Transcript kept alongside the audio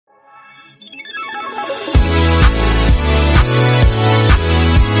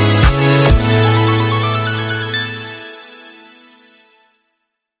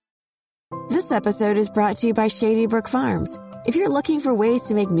This episode is brought to you by Shady Brook Farms. If you're looking for ways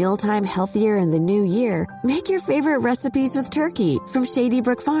to make mealtime healthier in the new year, make your favorite recipes with turkey from Shady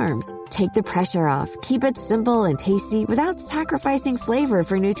Brook Farms. Take the pressure off, keep it simple and tasty without sacrificing flavor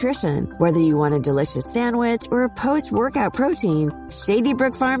for nutrition. Whether you want a delicious sandwich or a post-workout protein, Shady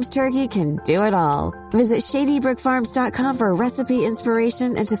Brook Farms turkey can do it all. Visit ShadyBrookFarms.com for recipe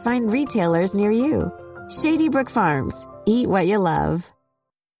inspiration and to find retailers near you. Shady Brook Farms. Eat what you love.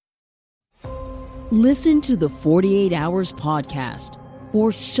 Listen to the 48 Hours podcast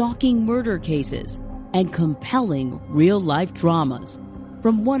for shocking murder cases and compelling real-life dramas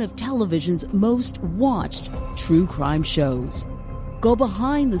from one of television's most watched true crime shows. Go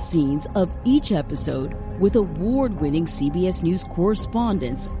behind the scenes of each episode with award-winning CBS News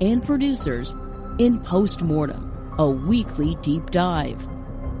correspondents and producers in Postmortem, a weekly deep dive.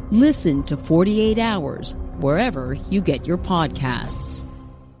 Listen to 48 Hours wherever you get your podcasts.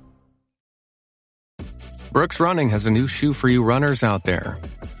 Brooks Running has a new shoe for you runners out there.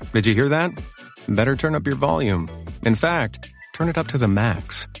 Did you hear that? Better turn up your volume. In fact, turn it up to the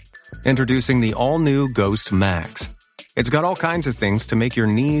max. Introducing the all-new Ghost Max. It's got all kinds of things to make your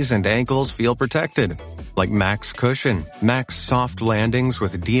knees and ankles feel protected. Like Max Cushion, Max Soft Landings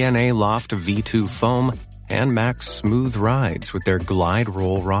with DNA Loft V2 foam, and Max Smooth Rides with their Glide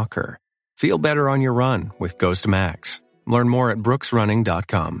Roll Rocker. Feel better on your run with Ghost Max. Learn more at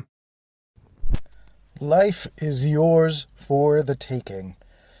brooksrunning.com. Life is yours for the taking.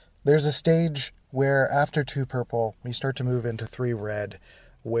 There's a stage where after 2 Purple, we start to move into 3 Red,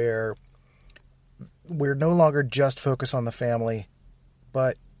 where we're no longer just focused on the family,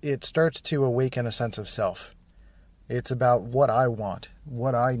 but it starts to awaken a sense of self. It's about what I want,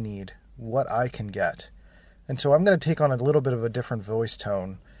 what I need, what I can get. And so I'm going to take on a little bit of a different voice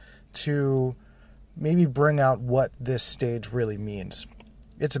tone to maybe bring out what this stage really means.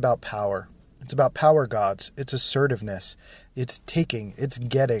 It's about power. It's about power gods. It's assertiveness. It's taking. It's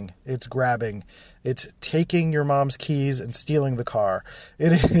getting. It's grabbing. It's taking your mom's keys and stealing the car.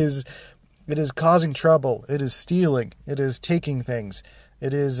 It is causing trouble. It is stealing. It is taking things.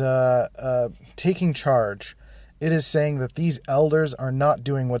 It is taking charge. It is saying that these elders are not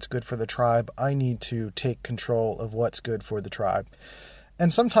doing what's good for the tribe. I need to take control of what's good for the tribe.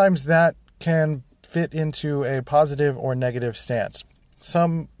 And sometimes that can fit into a positive or negative stance.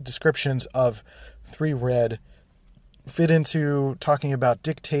 Some descriptions of 3 Red fit into talking about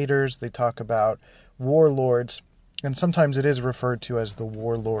dictators. They talk about warlords, and sometimes it is referred to as the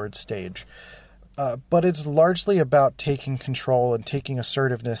warlord stage. But it's largely about taking control and taking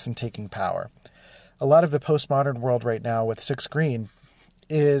assertiveness and taking power. A lot of the postmodern world right now with 6 Green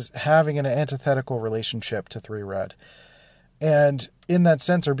is having an antithetical relationship to 3 Red. And in that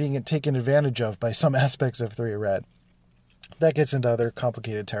sense are being taken advantage of by some aspects of 3 Red. That gets into other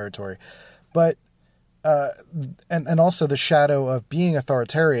complicated territory. But, and also the shadow of being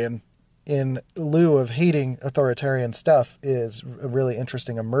authoritarian in lieu of hating authoritarian stuff is a really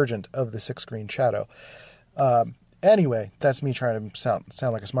interesting emergent of the 6 Green shadow. Anyway, that's me trying to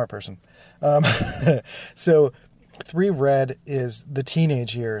sound like a smart person. So 3 Red is the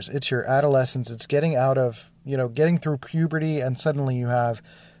teenage years. It's your adolescence. It's getting out of, getting through puberty, and suddenly you have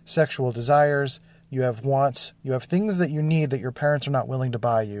sexual desires. You have wants, you have things that you need that your parents are not willing to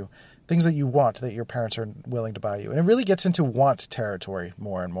buy you, things that you want that your parents are willing to buy you. And it really gets into want territory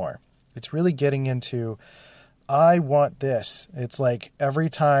more and more. It's really getting into, I want this. It's like every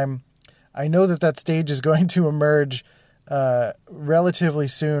time, I know that stage is going to emerge relatively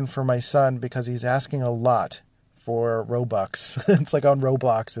soon for my son because he's asking a lot for Robux. It's like on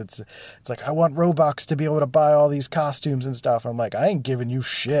Roblox. It's like, I want Robux to be able to buy all these costumes and stuff. I'm like, I ain't giving you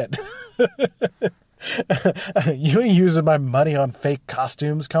shit. You ain't using my money on fake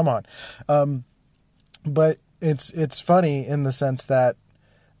costumes. Come on. But it's funny in the sense that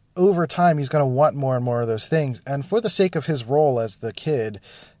over time, he's going to want more and more of those things. And for the sake of his role as the kid,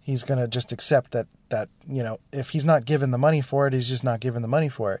 he's going to just accept that, if he's not given the money for it, he's just not given the money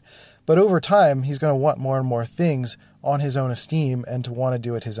for it. But over time, he's going to want more and more things on his own esteem and to want to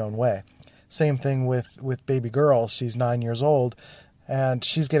do it his own way. Same thing with baby girl. She's 9 years old and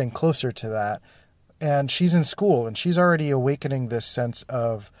she's getting closer to that. And she's in school and she's already awakening this sense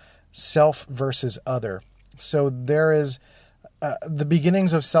of self versus other. So there is the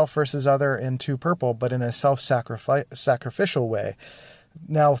beginnings of self versus other in 2 Purple, but in a sacrificial way.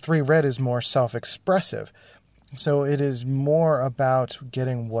 Now 3 Red is more self-expressive. So it is more about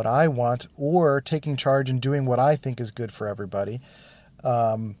getting what I want or taking charge and doing what I think is good for everybody.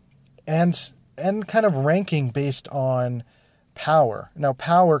 And kind of ranking based on power. Now,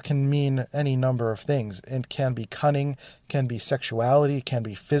 power can mean any number of things. It can be cunning, can be sexuality, can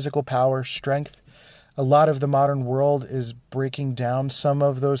be physical power, strength. A lot of the modern world is breaking down some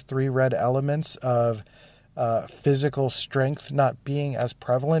of those three red elements of physical strength not being as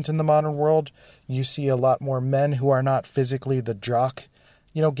prevalent in the modern world. You see a lot more men who are not physically the jock,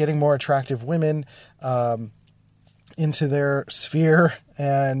 getting more attractive women into their sphere,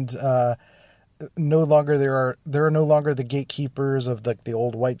 and no longer there are no longer the gatekeepers of the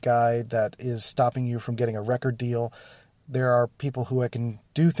old white guy that is stopping you from getting a record deal. There are people who can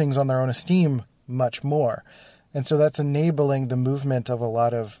do things on their own esteem much more. And so that's enabling the movement of a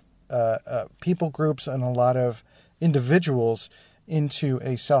lot of people groups and a lot of individuals into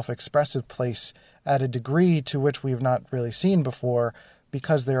a self-expressive place at a degree to which we've not really seen before,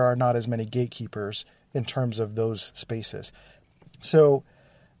 because there are not as many gatekeepers in terms of those spaces. So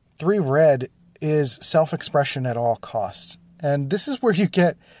 3 red is self-expression at all costs. And this is where you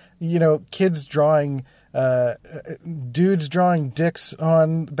get, kids drawing, dudes drawing dicks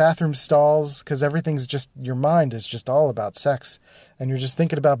on bathroom stalls, because everything's just, your mind is just all about sex. And you're just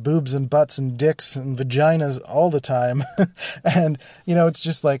thinking about boobs and butts and dicks and vaginas all the time. And, it's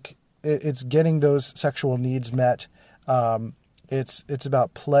just like, it's getting those sexual needs met. It's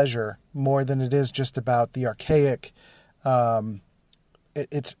about pleasure more than it is just about the archaic.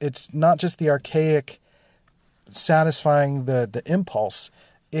 It's not just the archaic satisfying the impulse.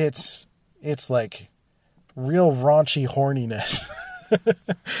 It's like real raunchy horniness.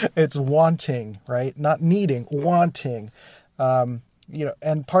 It's wanting, right? Not needing, wanting.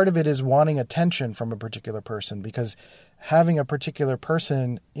 And part of it is wanting attention from a particular person, because having a particular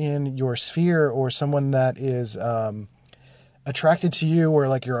person in your sphere, or someone that is attracted to you, or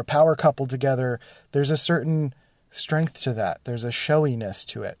like you're a power couple together, there's a certain strength to that. There's a showiness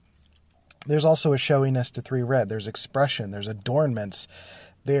to it. There's also a showiness to 3 red. There's expression, there's adornments,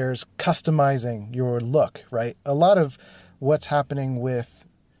 there's customizing your look, right? A lot of what's happening with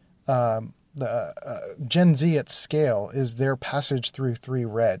the Gen Z at scale is their passage through 3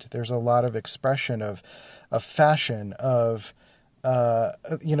 red. There's a lot of expression of fashion, of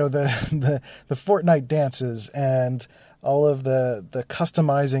the Fortnite dances, and all of the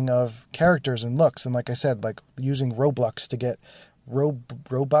customizing of characters and looks. And like I said, like using Robux to get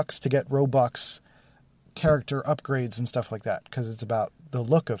Robux character upgrades and stuff like that, because it's about the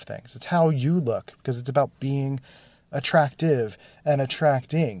look of things. It's how you look, because it's about being attractive and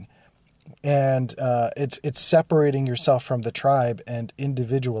attracting. And it's separating yourself from the tribe and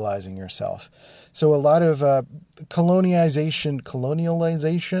individualizing yourself. So a lot of colonializing,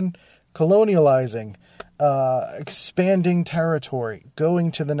 expanding territory,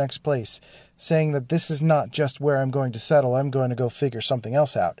 going to the next place, saying that this is not just where I'm going to settle, I'm going to go figure something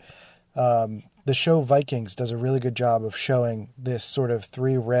else out. The show Vikings does a really good job of showing this sort of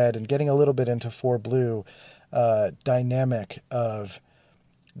 3 red and getting a little bit into 4 blue dynamic of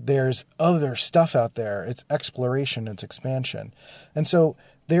there's other stuff out there. It's exploration, it's expansion. And so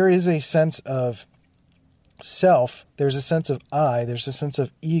there is a sense of self, there's a sense of I, there's a sense of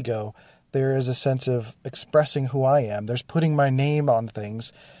ego, there is a sense of expressing who I am. There's putting my name on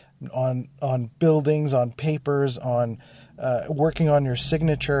things, on buildings, on papers, on working on your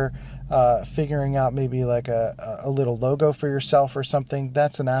signature, figuring out maybe like a little logo for yourself or something.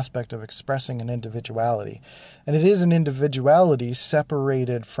 That's an aspect of expressing an individuality. And it is an individuality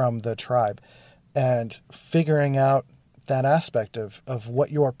separated from the tribe, and figuring out that aspect of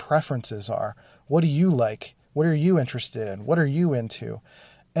what your preferences are. What do you like? What are you interested in? What are you into?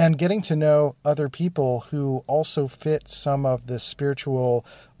 And getting to know other people who also fit some of the spiritual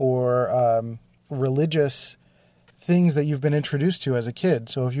or religious things that you've been introduced to as a kid.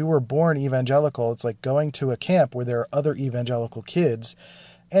 So if you were born evangelical, it's like going to a camp where there are other evangelical kids,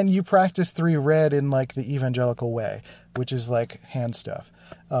 and you practice 3 red in like the evangelical way, which is like hand stuff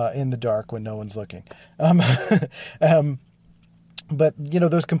in the dark when no one's looking. But,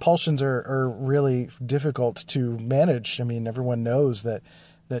 those compulsions are really difficult to manage. I mean, everyone knows that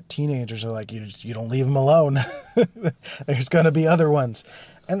teenagers are like, you don't leave them alone. There's going to be other ones.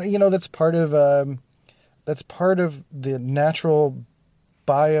 And, that's part of the natural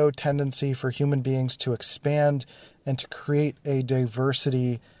bio tendency for human beings to expand and to create a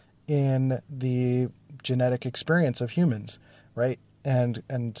diversity in the genetic experience of humans, right? And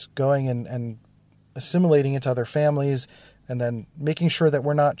going and assimilating into other families, and then making sure that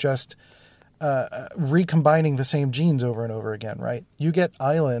we're not just recombining the same genes over and over again, right? You get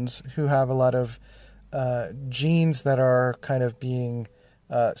islands who have a lot of genes that are kind of being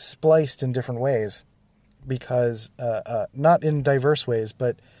spliced in different ways, because not in diverse ways,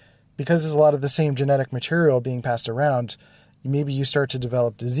 but because there's a lot of the same genetic material being passed around. maybe you start to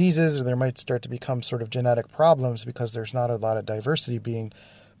develop diseases, or there might start to become sort of genetic problems because there's not a lot of diversity being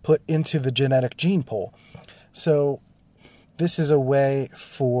put into the genetic gene pool. So this is a way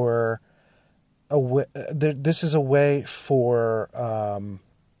for the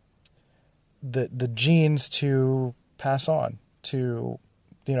genes to pass on, to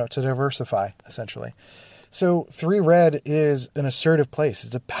diversify, essentially. So 3 red is an assertive place.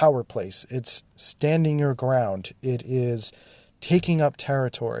 It's a power place. It's standing your ground. It is taking up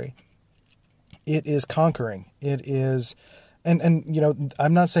territory. It is conquering. It is, and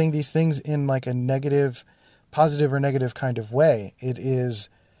I'm not saying these things in like a negative, positive or negative kind of way. It's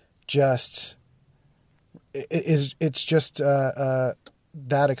just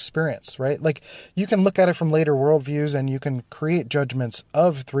that experience, right? Like, you can look at it from later worldviews and you can create judgments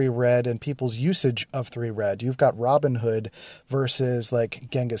of 3 red and people's usage of 3 red. You've got Robin Hood versus like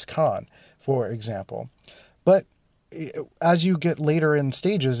Genghis Khan, for example. But as you get later in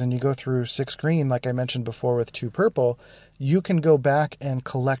stages and you go through 6 green, like I mentioned before with 2 purple, you can go back and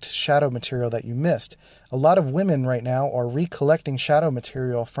collect shadow material that you missed. A lot of women right now are recollecting shadow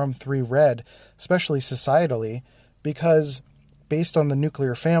material from 3 red, especially societally, because based on the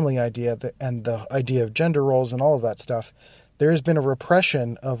nuclear family idea and the idea of gender roles and all of that stuff, there has been a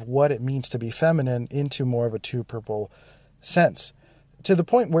repression of what it means to be feminine into more of a 2 purple sense, to the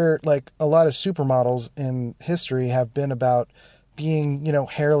point where like a lot of supermodels in history have been about being,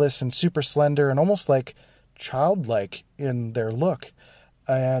 hairless and super slender and almost like childlike in their look.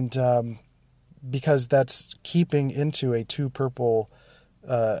 And because that's keeping into a 2 purple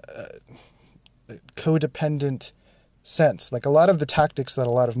codependent sense. Like, a lot of the tactics that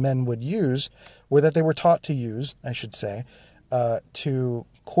a lot of men would use, or that they were taught to use, I should say, to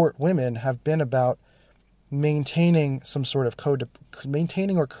court women, have been about maintaining some sort of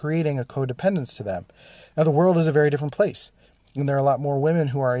maintaining or creating a codependence to them. Now, the world is a very different place, and there are a lot more women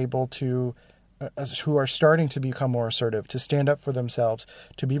who are able to, who are starting to become more assertive, to stand up for themselves,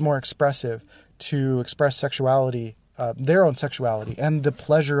 to be more expressive, to express sexuality, their own sexuality, and the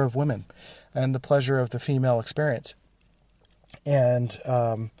pleasure of women, and the pleasure of the female experience. And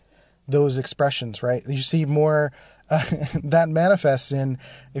those expressions, right? You see more that manifests in,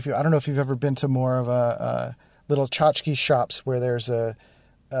 I don't know if you've ever been to more of a little tchotchke shops where there's it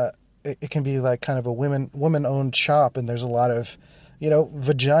can be like kind of a woman-owned shop, and there's a lot of,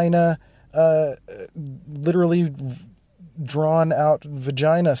 vagina, literally drawn out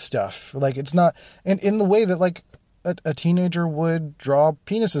vagina stuff. Like, it's not, and in the way that like a teenager would draw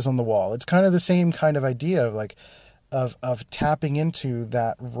penises on the wall. It's kind of the same kind of idea of like, of tapping into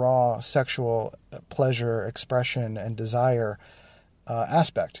that raw sexual pleasure, expression, and desire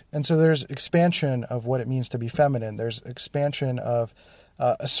aspect. And so there's expansion of what it means to be feminine. There's expansion of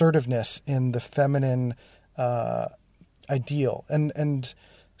assertiveness in the feminine ideal. And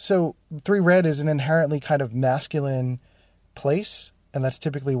so 3 red is an inherently kind of masculine place, and that's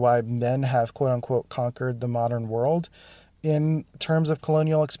typically why men have quote unquote conquered the modern world in terms of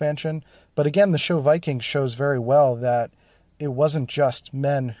colonial expansion. But again, the show Vikings shows very well that it wasn't just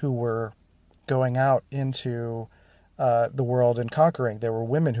men who were going out into the world and conquering. There were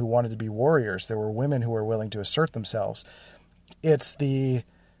women who wanted to be warriors. There were women who were willing to assert themselves. It's the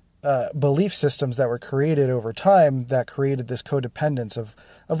belief systems that were created over time that created this codependence of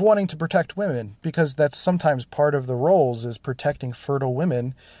wanting to protect women, because that's sometimes part of the roles, is protecting fertile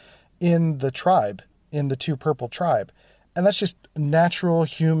women in the tribe, in the 2 purple tribe. And that's just natural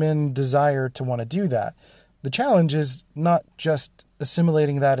human desire to want to do that. The challenge is not just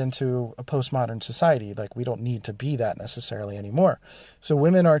assimilating that into a postmodern society. Like, we don't need to be that necessarily anymore. So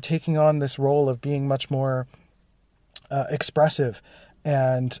women are taking on this role of being much more expressive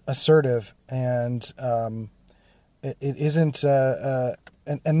and assertive, and it isn't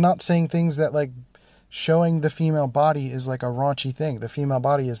and not saying things that like showing the female body is like a raunchy thing. The female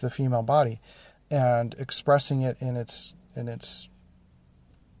body is the female body, and expressing it in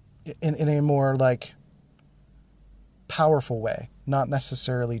a more like powerful way, not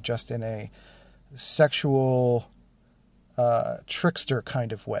necessarily just in a sexual trickster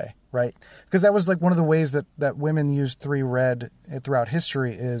kind of way, right? Because that was like one of the ways that women used 3 red throughout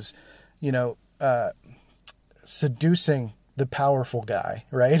history is, seducing the powerful guy,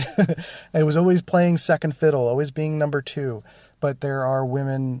 right? And it was always playing second fiddle, always being number 2. But there are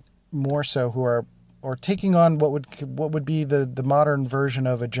women more so who are taking on what would be the modern version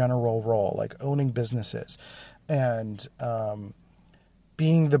of a general role, like owning businesses and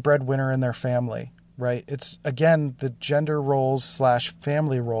being the breadwinner in their family, right? It's, again, the gender roles /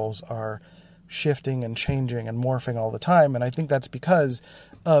 family roles are shifting and changing and morphing all the time. And I think that's because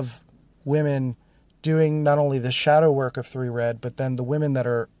of women doing not only the shadow work of 3 Red, but then the women that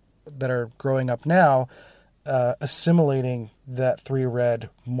are growing up now, assimilating that 3 Red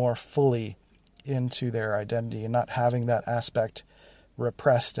more fully into their identity and not having that aspect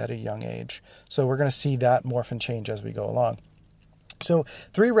repressed at a young age. So we're going to see that morph and change as we go along. So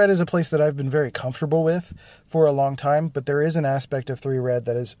 3 Red is a place that I've been very comfortable with for a long time, but there is an aspect of 3 Red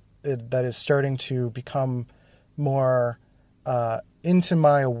that is starting to become more into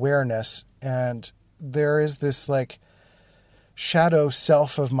my awareness, and there is this like shadow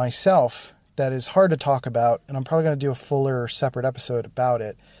self of myself that is hard to talk about, and I'm probably going to do a fuller separate episode about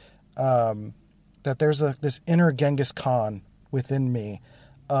it. That there's this inner Genghis Khan within me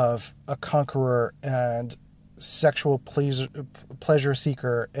of a conqueror and sexual pleasure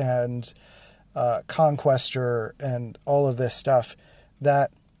seeker and conquester and all of this stuff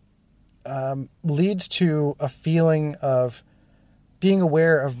that leads to a feeling of being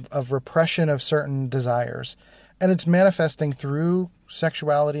aware of repression of certain desires. And it's manifesting through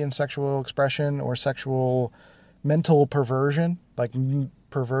sexuality and sexual expression or sexual mental perversion. Like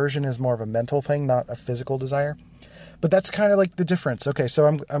perversion is more of a mental thing, not a physical desire. But that's kind of like the difference. Okay,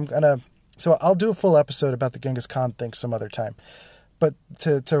 so so I'll do a full episode about the Genghis Khan thing some other time. But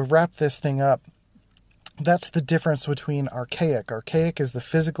to wrap this thing up, that's the difference between archaic. Archaic is the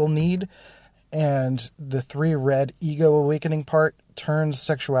physical need, and the 3 Red ego awakening part turns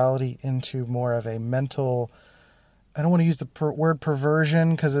sexuality into more of a mental, I don't want to use the word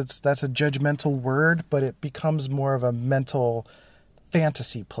perversion because that's a judgmental word, but it becomes more of a mental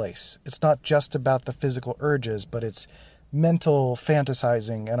fantasy place. It's not just about the physical urges, but it's mental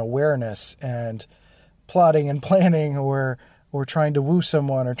fantasizing and awareness and plotting and planning or trying to woo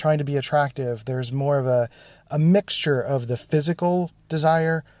someone or trying to be attractive. There's more of a mixture of the physical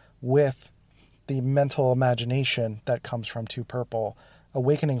desire with the mental imagination that comes from 2 Purple,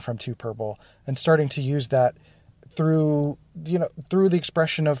 awakening from 2 Purple, and starting to use that through the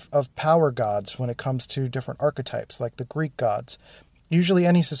expression of power gods when it comes to different archetypes, like the Greek gods. Usually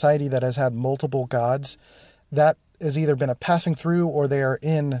any society that has had multiple gods, that has either been a passing through or they are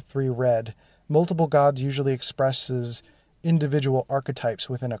in 3 Red. Multiple gods usually expresses individual archetypes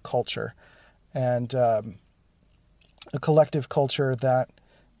within a culture, and a collective culture that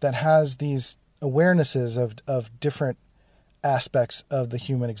has these awarenesses of different aspects of the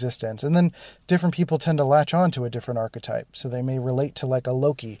human existence. And then different people tend to latch on to a different archetype. So they may relate to like a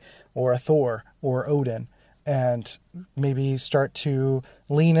Loki or a Thor or Odin and maybe start to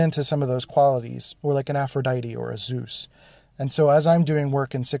lean into some of those qualities, or like an Aphrodite or a Zeus. And so as I'm doing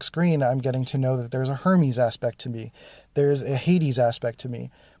work in 6 Green, I'm getting to know that there's a Hermes aspect to me. There's a Hades aspect to me.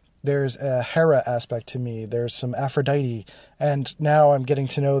 There's a Hera aspect to me. There's some Aphrodite. And now I'm getting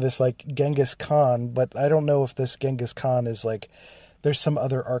to know this like Genghis Khan, but I don't know if this Genghis Khan is like, there's some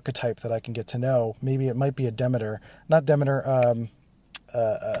other archetype that I can get to know. Maybe it might be a Demeter. Not Demeter,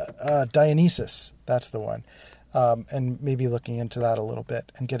 Dionysus. That's the one. And maybe looking into that a little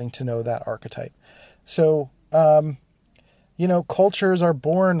bit and getting to know that archetype. So, cultures are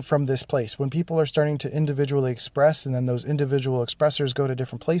born from this place. When people are starting to individually express, and then those individual expressors go to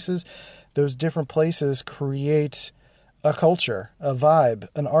different places, those different places create a culture, a vibe,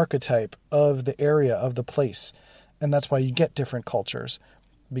 an archetype of the area, of the place. And that's why you get different cultures,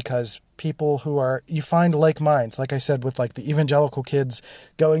 because people you find like minds, like I said, with like the evangelical kids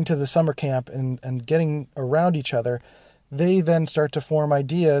going to the summer camp and getting around each other, they then start to form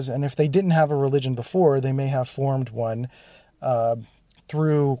ideas. And if they didn't have a religion before, they may have formed one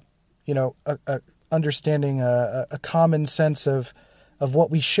through, understanding a common sense of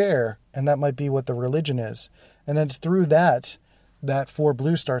what we share, and that might be what the religion is. And then it's through that 4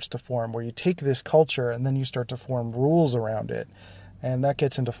 Blue starts to form, where you take this culture and then you start to form rules around it, and that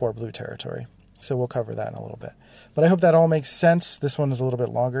gets into 4 Blue territory. So we'll cover that in a little bit. But I hope that all makes sense. This one is a little bit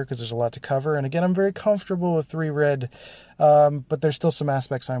longer because there's a lot to cover. And again, I'm very comfortable with 3 Red, but there's still some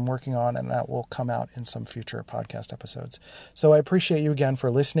aspects I'm working on, and that will come out in some future podcast episodes. So I appreciate you again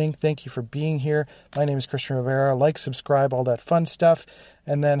for listening. Thank you for being here. My name is Christian Rivera. Like, subscribe, all that fun stuff.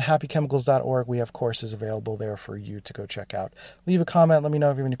 And then happychemicals.org. We have courses available there for you to go check out. Leave a comment. Let me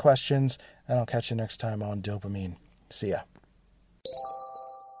know if you have any questions, and I'll catch you next time on Dopamine. See ya.